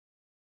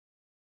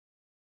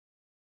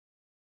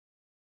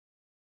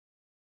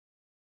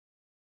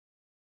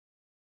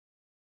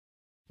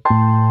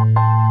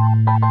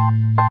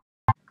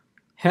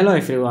Hello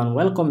everyone,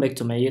 welcome back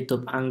to my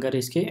YouTube Angga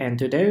Risky, and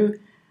today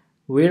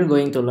we're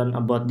going to learn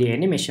about the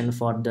animation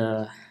for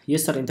the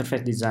user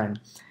interface design.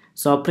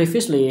 So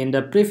previously in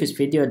the previous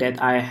video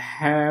that I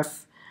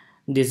have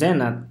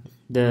designed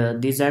the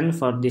design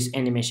for this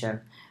animation,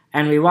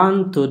 and we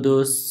want to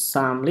do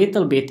some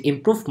little bit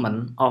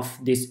improvement of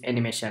this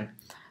animation.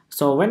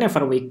 So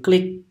whenever we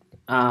click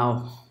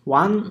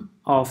one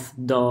of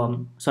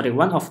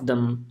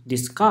them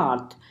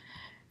discard,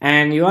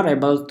 and you are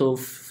able to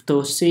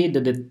see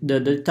the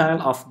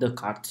detail of the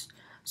cards.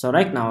 So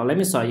right now let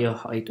me show you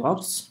how it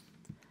works.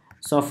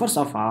 So first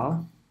of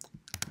all,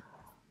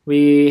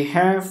 we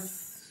have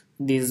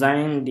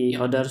designed the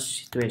other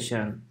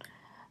situation.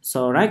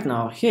 So right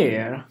now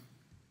here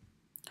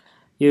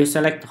you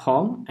select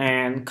home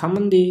and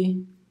command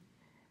D,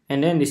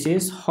 and then this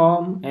is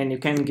home, and you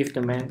can give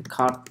the main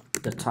card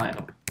the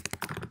title.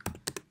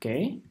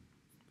 Okay,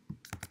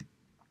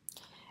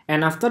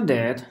 and after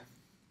that,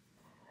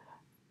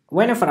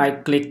 whenever I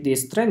click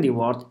this trendy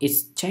word,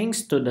 it's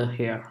changed to the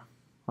here.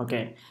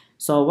 Okay,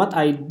 so what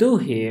I do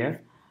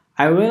here,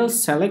 I will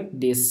select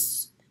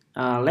this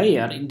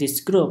layer in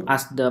this group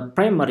as the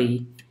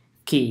primary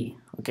key.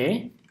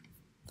 Okay,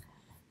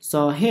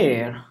 so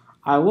here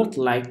I would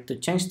like to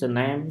change the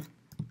name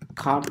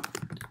card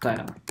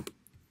detail.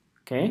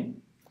 Okay,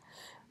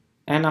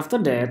 and after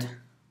that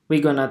we're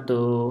gonna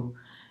to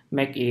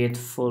make it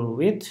full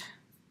width.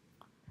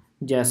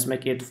 Just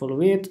make it full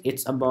width,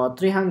 it's about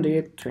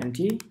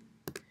 320,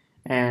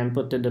 and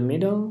put to the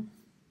middle,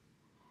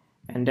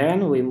 and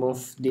then we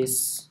move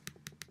this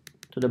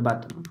to the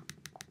bottom.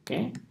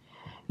 Okay,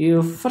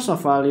 you first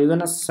of all you're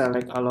gonna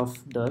select all of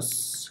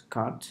those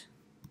cards.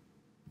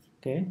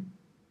 Okay,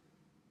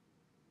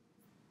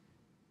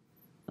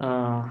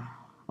 oh,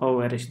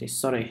 where is this?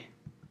 Sorry.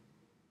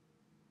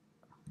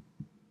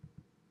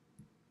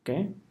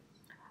 Okay,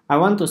 I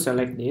want to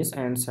select this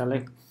and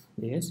select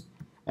this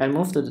and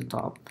move to the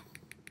top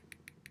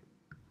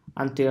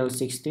until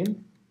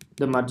 16,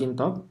 the margin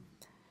top,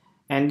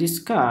 and this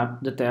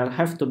card detail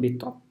have to be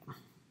top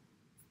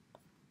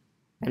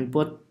and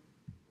put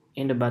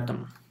in the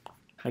bottom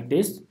like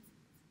this.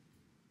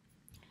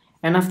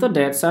 And after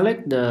that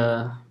select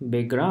the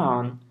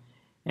background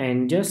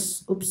and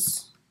just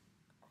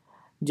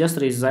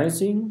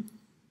resizing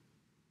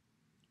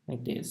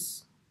like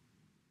this.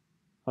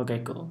 Okay,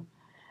 cool.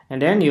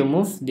 And then you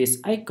move this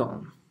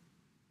icon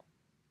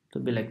to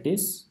be like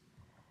this,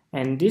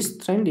 and this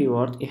trendy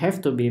word it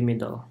have to be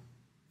middle.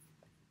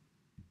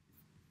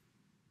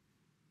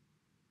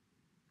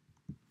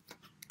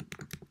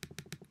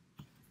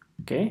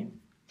 Okay,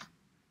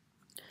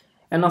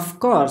 and of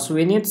course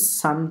we need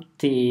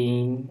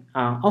something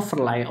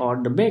overlay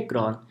or the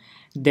background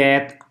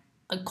that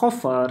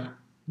cover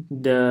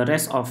the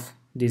rest of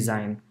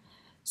design.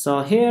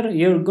 So here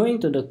you're going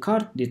to the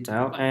card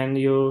detail and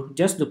you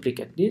just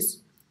duplicate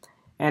this,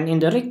 and in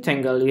the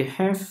rectangle you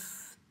have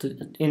to,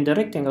 in the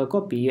rectangle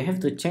copy you have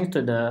to change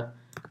to the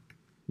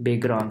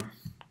background.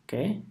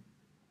 Okay,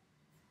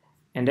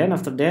 and then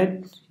after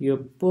that you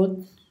put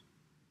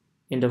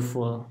in the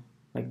full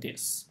like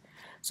this.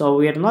 So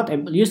we are not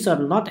able, user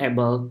not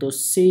able to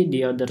see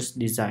the other's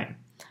design.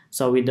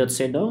 So without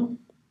shadow,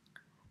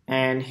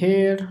 and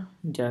here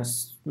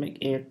just make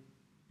it,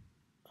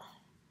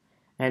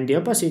 and the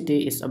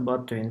opacity is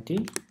about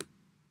 20.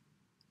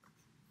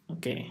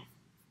 Okay,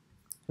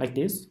 like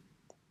this.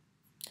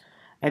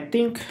 I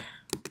think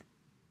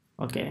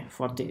okay,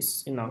 40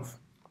 is enough.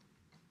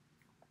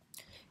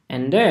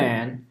 And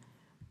then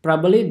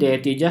probably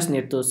that you just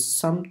need to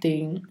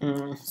something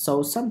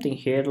show something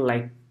here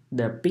like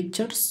the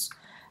pictures.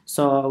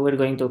 So we're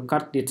going to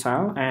card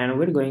detail and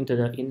we're going to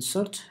the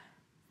insert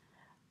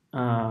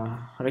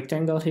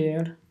rectangle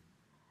here,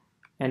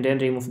 and then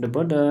remove the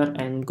border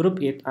and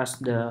group it as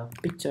the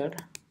picture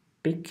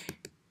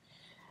pic.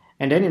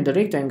 And then in the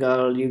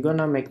rectangle you're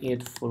gonna make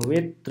it full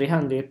width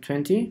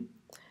 320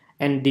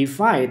 and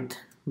divide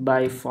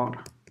by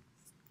 4.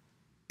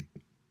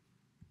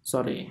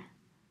 Sorry.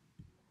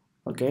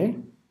 Okay,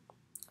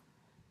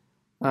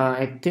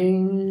 I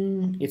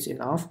think it's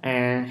enough,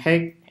 and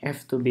height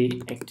have to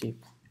be active.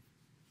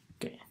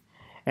 Okay,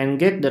 and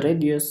get the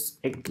radius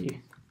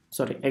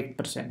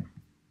 8%.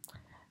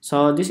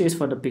 So this is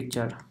for the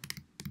picture,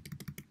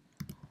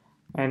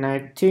 and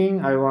I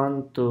think I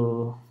want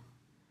to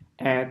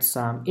add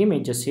some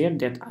images here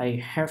that I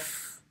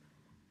have.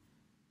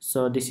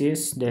 So this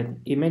is the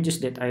images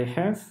that I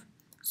have.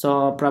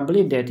 So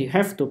probably that you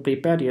have to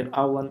prepare your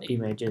own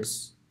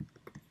images.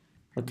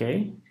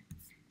 Okay,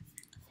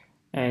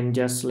 and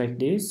just like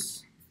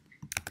this,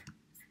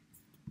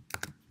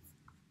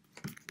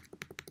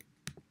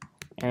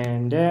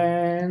 and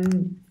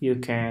then you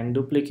can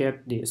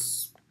duplicate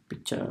this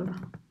picture.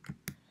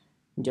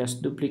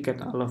 Just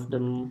duplicate all of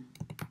them.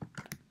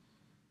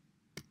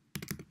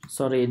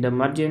 Sorry, the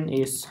margin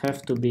is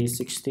have to be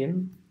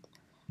 16,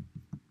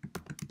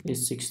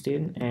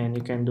 and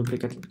you can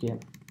duplicate again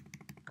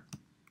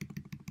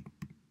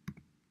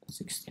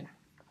 16,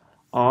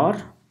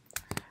 or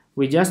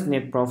we just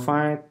need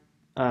provide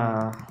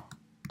uh,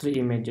 3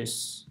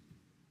 images.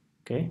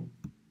 Okay,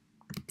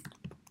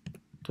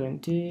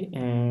 20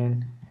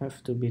 and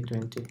have to be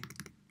 20.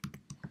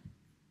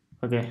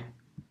 Okay,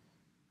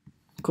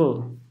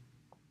 cool.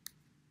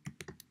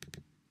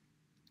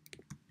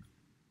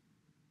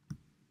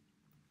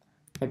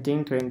 I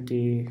think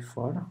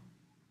 24.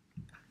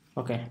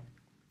 Okay,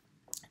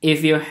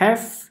 if you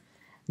have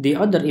the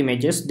other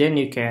images, then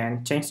you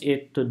can change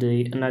it to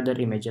the another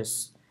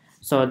images.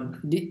 So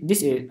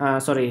this is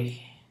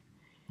sorry,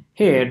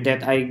 here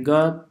that I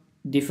got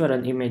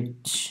different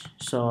image,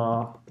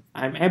 so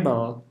I'm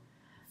able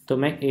to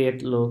make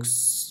it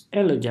looks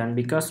elegant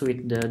because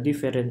with the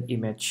different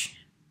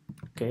image.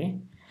 Okay,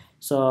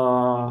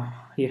 so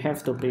you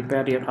have to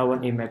prepare your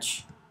own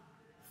image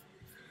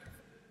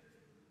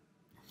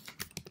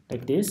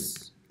like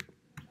this.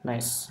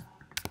 Nice.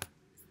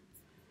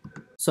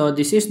 So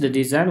this is the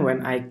design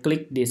when I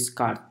click this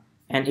card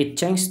and it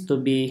changed to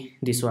be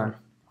this one,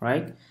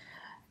 right?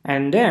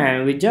 And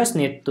then we just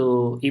need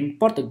to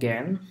import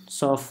again.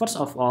 So first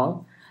of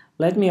all,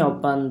 let me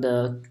open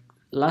the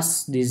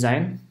last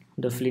design,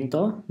 the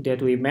Flinto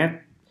that we made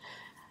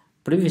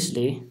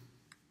previously,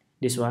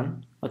 this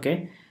one.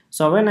 Okay,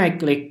 so when I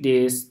click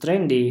this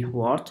trendy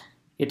word,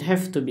 it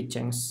have to be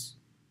changed.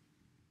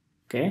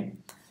 Okay,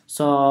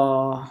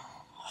 so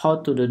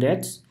how to do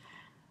that?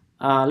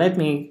 Let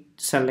me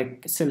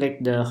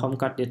select the home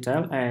card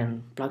detail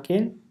and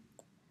plugin.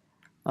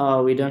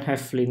 We don't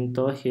have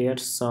Flinto here,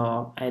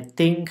 so I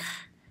think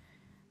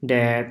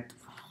that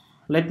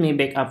let me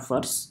back up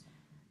first.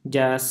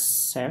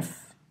 Just save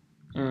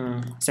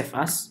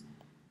as.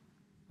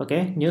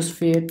 Okay,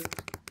 Newsfeed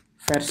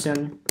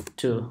version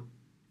 2.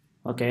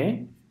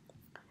 Okay,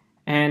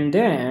 and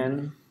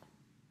then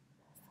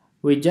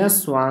we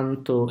just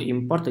want to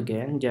import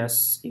again.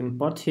 Just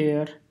import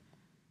here,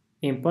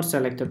 import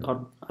selected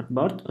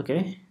artboard.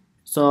 Okay,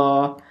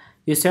 so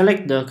you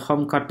select the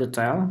home card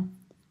detail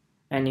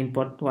and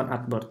import one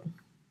artboard.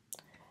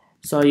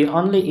 So you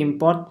only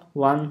import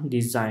one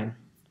design,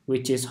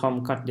 which is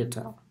home card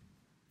detail.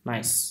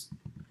 Nice.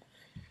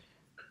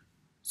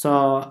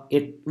 So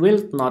it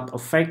will not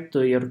affect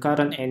to your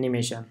current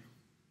animation.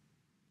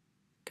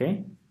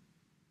 Okay,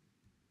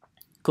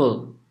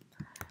 cool.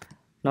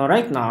 Now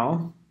right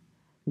now,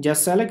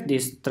 just select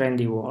this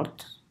trendy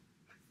word,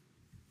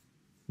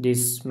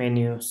 this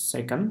menu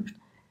second,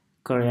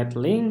 create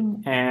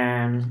link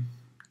and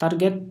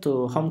target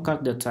to home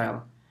card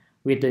detail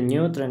with the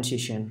new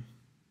transition.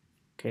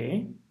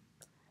 Okay,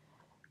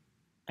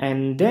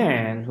 and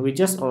then we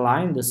just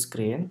align the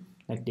screen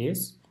like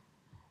this.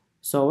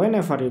 So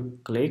whenever you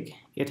click,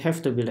 it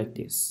have to be like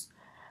this.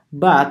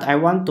 But I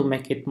want to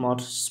make it more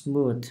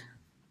smooth.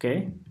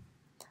 Okay,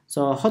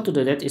 so how to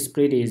do that is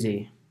pretty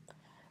easy.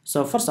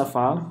 So first of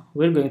all,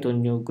 we're going to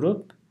new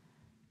group,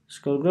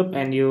 scroll group,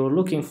 and you're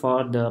looking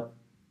for the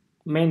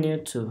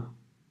menu to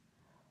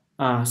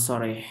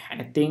sorry,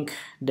 I think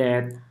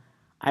that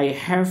I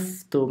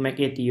have to make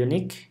it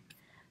unique.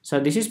 So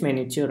this is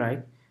menu 2,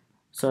 right?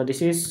 So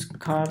this is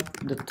card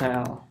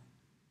detail.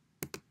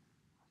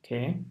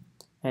 Okay,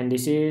 and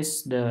this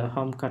is the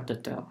home card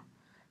detail.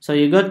 So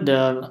you got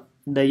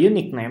the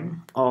unique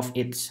name of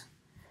it.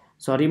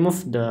 So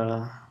remove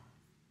the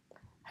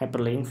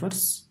hyperlink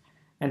first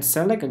and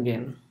select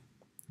again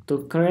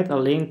to create a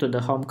link to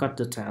the home card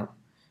detail,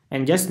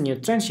 and just new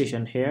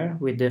transition here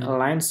with the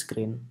align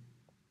screen.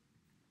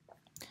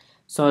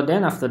 So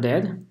then after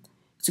that,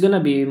 it's gonna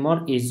be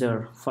more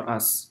easier for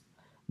us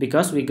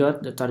because we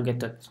got the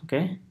targeted.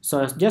 Okay,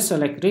 so just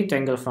select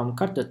rectangle from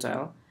card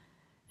detail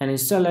and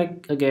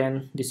select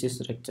again, this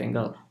is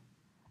rectangle,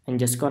 and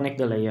just connect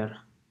the layer.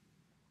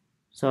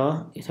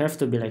 So it have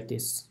to be like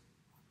this.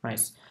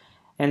 Nice.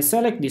 And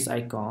select this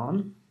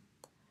icon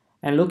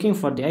and looking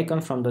for the icon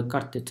from the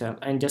card detail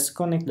and just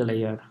connect the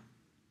layer.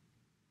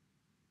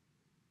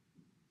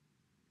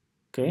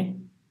 Okay,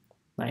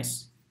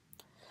 nice.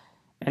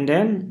 And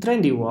then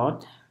trendy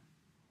word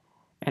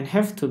and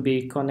have to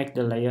be connect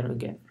the layer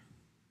again.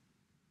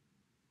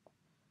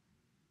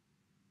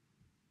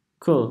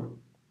 Cool.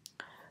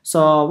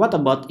 So what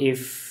about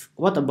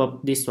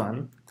this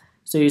one?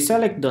 So you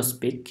select those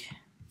peak,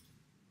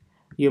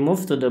 you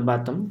move to the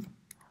bottom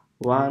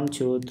 1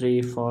 2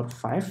 3 4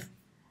 5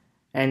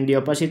 and the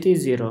opacity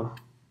is 0.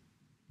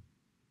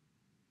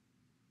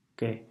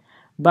 Okay,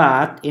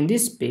 but in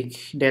this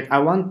peak that I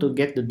want to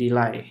get the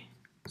delay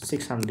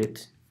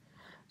 600.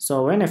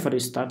 So whenever you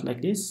start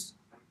like this,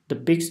 the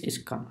peaks is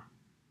come.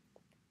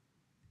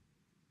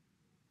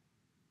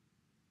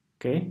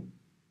 Okay,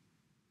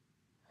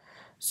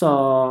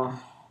 so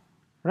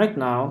right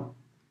now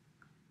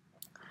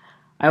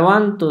I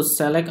want to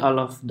select all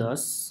of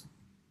those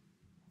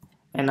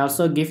and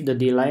also give the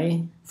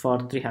delay for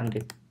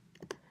 300.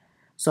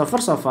 So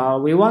first of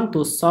all, we want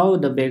to show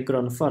the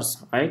background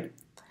first, right?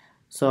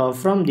 So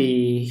from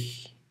the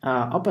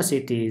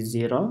opacity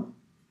 0,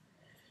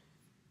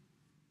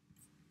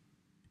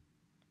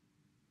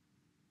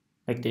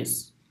 like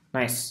this.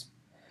 Nice.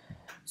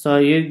 So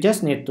you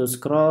just need to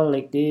scroll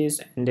like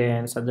this and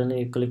then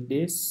suddenly you click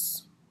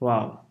this.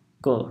 Wow,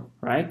 cool,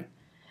 right?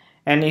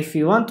 And if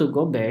you want to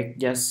go back,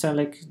 just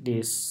select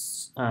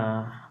this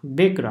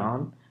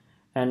background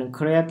and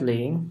create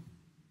link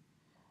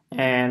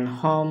and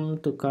home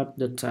to cut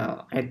the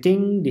tail. I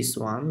think this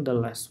one, the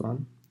last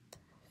one.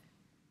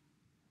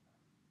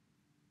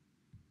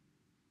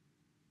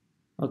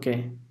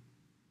 Okay.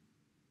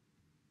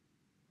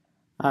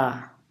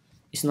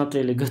 It's not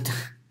really good.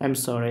 I'm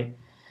sorry.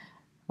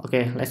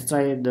 Okay, let's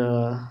try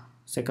the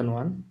second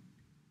one.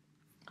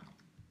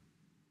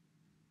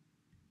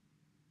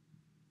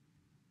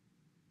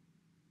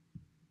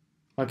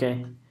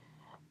 Okay,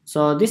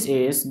 so this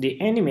is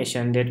the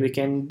animation that we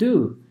can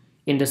do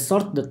in the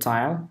sort the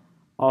tile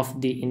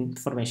of the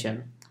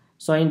information.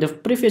 So in the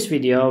previous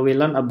video, we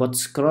learned about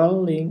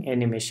scrolling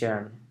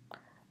animation.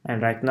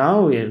 And right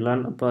now we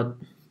learn about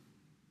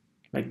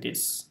like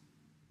this.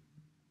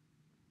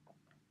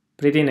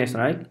 Pretty nice,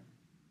 right?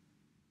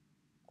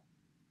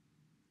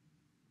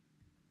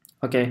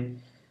 Okay,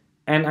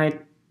 and I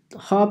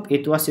hope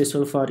it was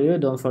useful for you.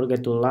 Don't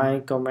forget to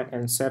like, comment,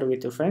 and share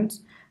with your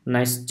friends.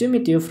 Nice to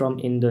meet you from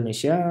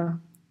Indonesia.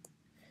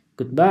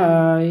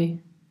 Goodbye.